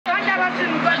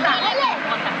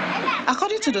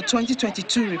According to the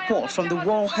 2022 report from the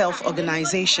World Health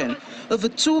Organization, over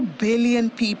 2 billion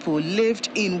people lived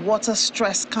in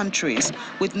water-stressed countries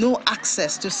with no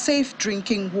access to safe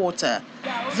drinking water.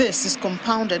 This is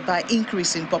compounded by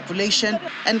increase in population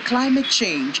and climate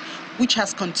change, which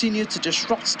has continued to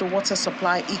disrupt the water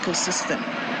supply ecosystem.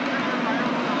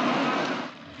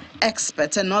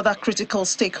 Experts and other critical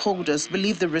stakeholders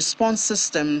believe the response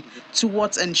system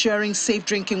towards ensuring safe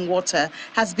drinking water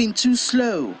has been too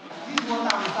slow.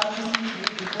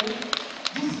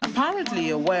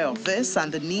 Apparently aware of this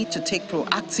and the need to take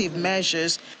proactive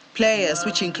measures, players,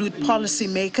 which include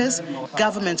policymakers,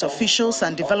 government officials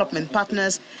and development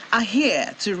partners, are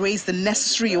here to raise the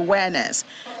necessary awareness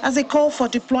as they call for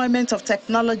deployment of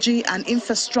technology and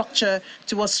infrastructure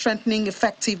towards strengthening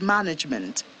effective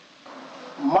management.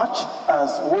 Much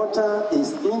as water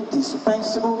is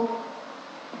indispensable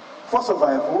for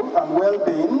survival and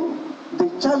well-being, the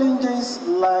challenges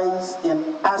lies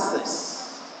in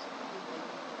access,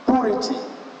 purity,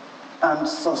 and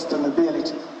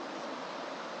sustainability.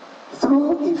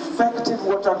 Through effective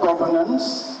water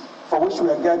governance, for which we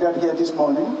are gathered here this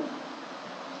morning,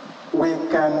 we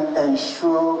can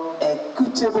ensure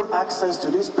equitable access to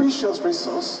this precious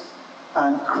resource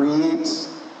and create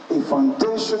a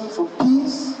foundation for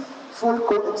peaceful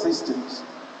coexistence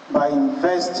by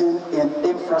investing in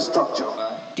infrastructure.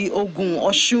 The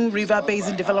Ogun River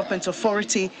Basin Development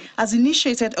Authority has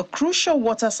initiated a crucial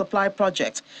water supply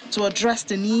project to address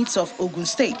the needs of Ogun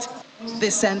State.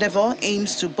 This endeavor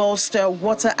aims to bolster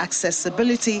water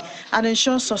accessibility and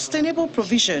ensure sustainable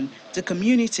provision to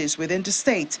communities within the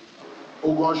state.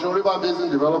 Ogun River Basin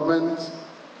Development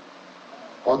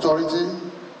Authority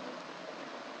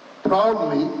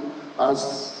proudly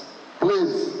has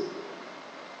placed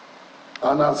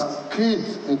and has keyed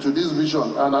into this vision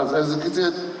and has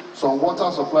executed some water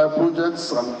supply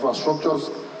projects and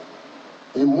infrastructures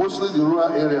in mostly the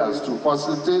rural areas to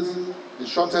facilitate the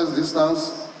shortest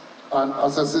distance and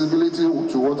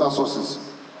accessibility to water sources.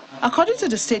 According to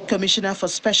the State Commissioner for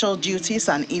Special Duties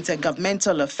and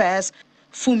Intergovernmental Affairs,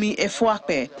 Fumi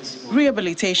Efuakpe,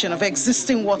 rehabilitation of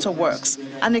existing waterworks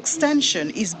and extension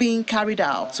is being carried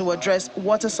out to address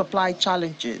water supply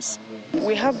challenges.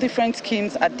 We have different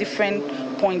schemes at different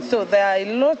points, so there are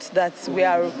a lot that we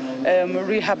are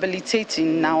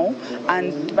rehabilitating now,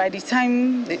 and by the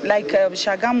time, like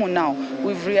Shagamu now,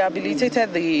 we've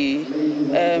rehabilitated the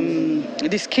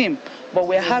scheme, but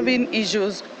we're having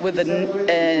issues with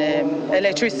the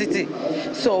electricity.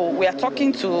 So we are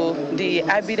talking to the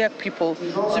IBDEC people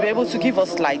to be able to give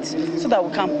us light so that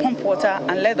we can pump water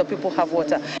and let the people have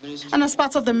water. And as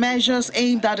part of the measures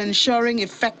aimed at ensuring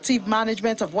effective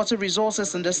management of water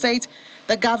resources in the state,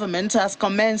 the government has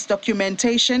commenced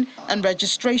documentation and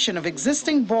registration of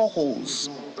existing boreholes.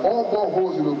 All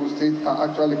boreholes in Ogun State are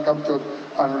actually captured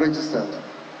and registered.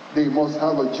 They must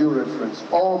have a geo-reference,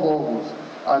 all boreholes.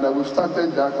 And we've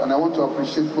started that, and I want to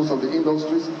appreciate most of the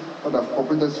industries that have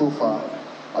cooperated so far.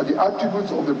 The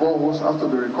attributes of the boreholes have to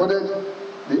be recorded,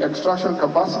 the extraction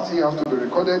capacity has to be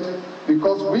recorded,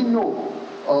 because we know,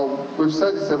 we've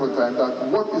said this several times, that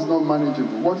what is not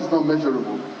manageable, what is not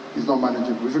measurable, is not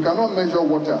manageable. If you cannot measure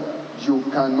water, you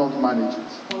cannot manage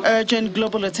it. Urgent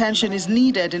global attention is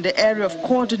needed in the area of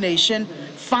coordination,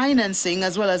 financing,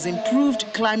 as well as improved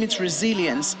climate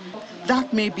resilience.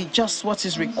 That may be just what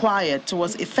is required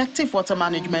towards effective water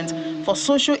management for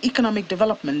socio-economic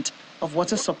development of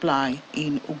water supply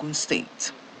in Ogun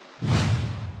State.